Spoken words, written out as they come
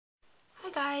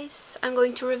guys, I'm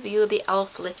going to review the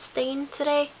e.l.f. Lipstain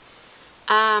today.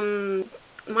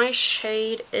 My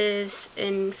shade is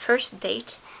in First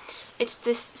Date. It's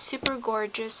this super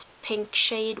gorgeous pink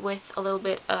shade with a little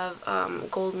bit of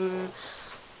golden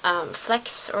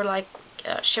flecks or like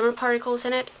shimmer particles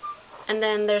in it. And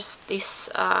then there's this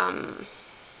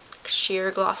sheer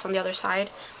gloss on the other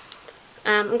side.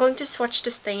 I'm going to swatch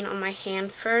the stain on my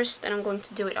hand first, and I'm going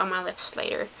to do it on my lips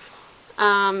later.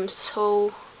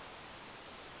 So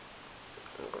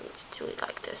I'm going to do it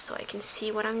like this so I can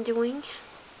see what I'm doing.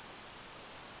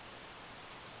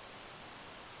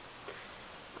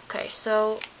 Okay,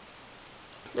 so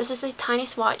this is a tiny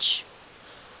swatch.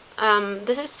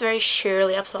 This is very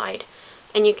sheerly applied,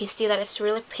 and you can see that it's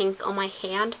really pink on my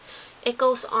hand. It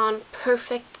goes on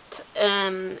perfect.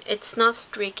 It's not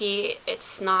streaky,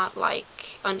 it's not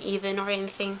like uneven or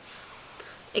anything.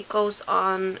 It goes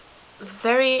on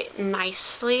very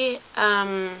nicely.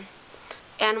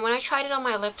 And when I tried it on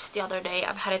my lips the other day,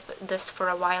 I've had this for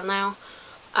a while now.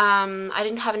 I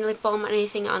didn't have any lip balm or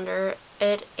anything under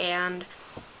it, and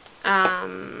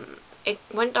it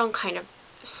went down kind of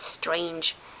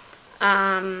strange.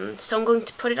 So I'm going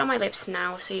to put it on my lips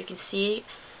now so you can see.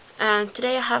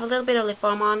 Today I have a little bit of lip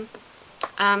balm on,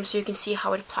 so you can see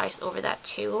how it applies over that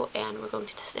too, and we're going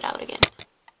to test it out again.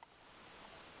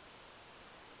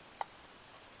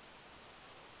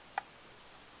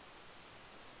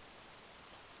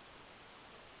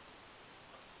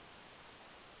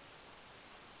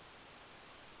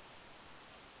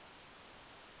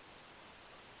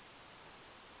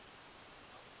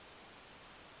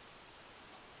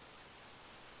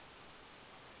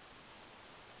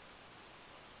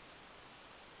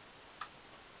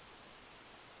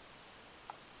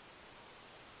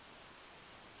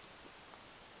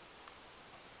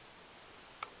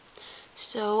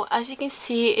 So as you can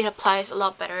see, it applies a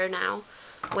lot better now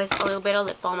with a little bit of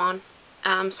lip balm on.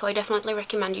 So I definitely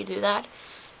recommend you do that.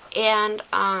 And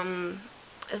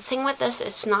the thing with this,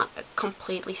 it's not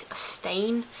completely a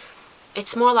stain.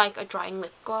 It's more like a drying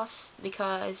lip gloss,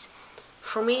 because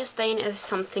for me a stain is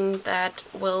something that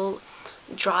will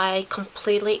dry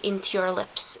completely into your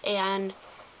lips and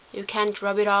you can't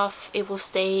rub it off. It will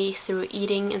stay through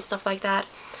eating and stuff like that.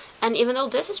 And even though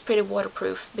this is pretty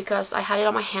waterproof, because I had it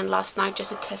on my hand last night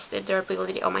just to test the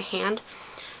durability on my hand,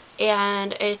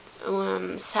 and it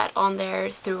sat on there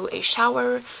through a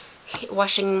shower,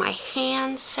 washing my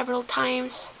hands several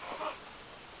times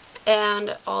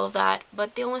and all of that.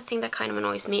 But the only thing that kind of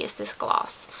annoys me is this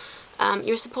gloss.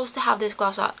 You're supposed to have this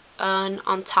gloss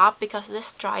on top because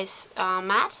this dries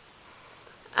matte.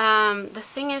 The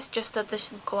thing is just that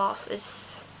this gloss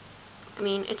is, I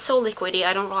mean, it's so liquidy.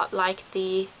 I don't like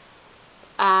the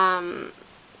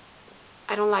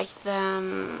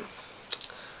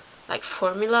like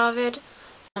formula of it.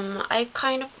 I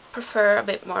kind of prefer a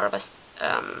bit more of a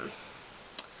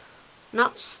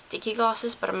not sticky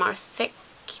glosses, but a more thick,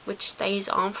 which stays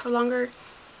on for longer.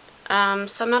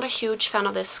 So I'm not a huge fan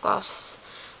of this gloss,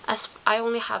 as I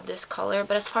only have this color,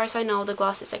 but as far as I know the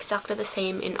gloss is exactly the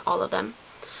same in all of them.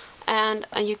 And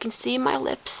you can see my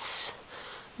lips,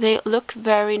 they look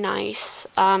very nice.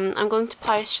 I'm going to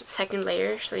apply a second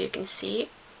layer so you can see.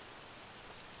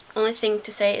 Only thing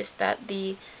to say is that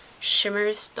the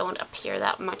shimmers don't appear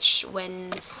that much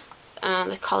when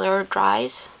the color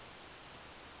dries.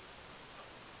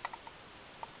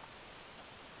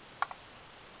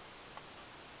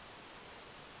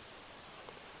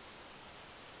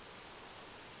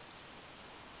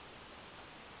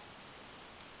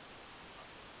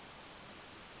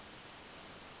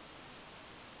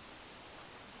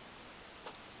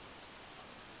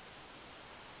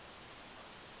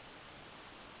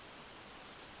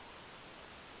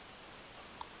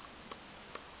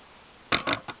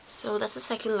 So that's the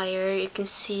second layer. You can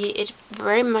see it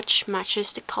very much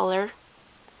matches the color,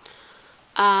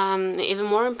 even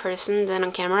more in person than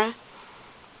on camera.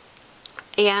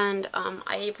 And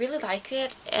I really like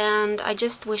it, and I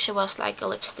just wish it was like a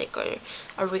lipstick or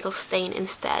a real stain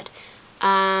instead.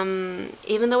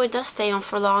 Even though it does stay on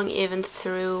for long, even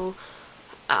through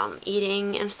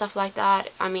eating and stuff like that,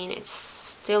 I mean, it's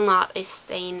still not a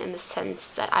stain in the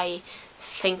sense that I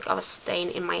think of a stain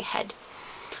in my head.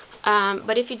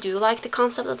 But if you do like the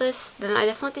concept of this, then I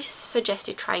definitely suggest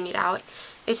you trying it out.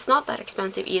 It's not that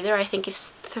expensive either. I think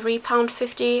it's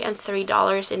 £3.50 and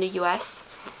 $3 in the US.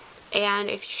 And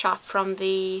if you shop from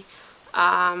the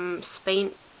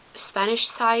Spanish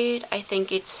side, I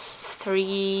think it's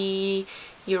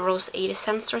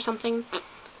 €3.80 or something.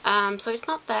 So it's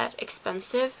not that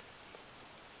expensive.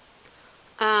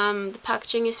 The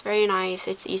packaging is very nice.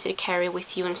 It's easy to carry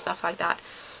with you and stuff like that.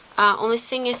 Only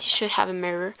thing is you should have a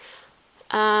mirror.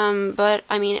 But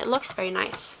I mean, it looks very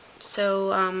nice.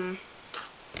 So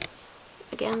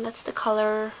again, that's the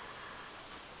color,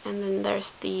 and then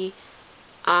there's the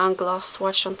gloss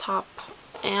swatch on top,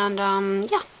 and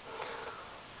yeah,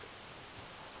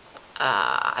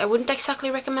 I wouldn't exactly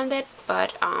recommend it,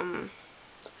 but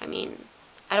I mean,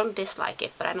 I don't dislike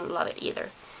it, but I don't love it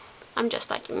either. I'm just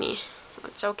like me.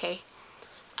 It's okay.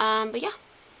 But yeah,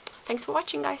 thanks for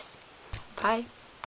watching, guys. Bye.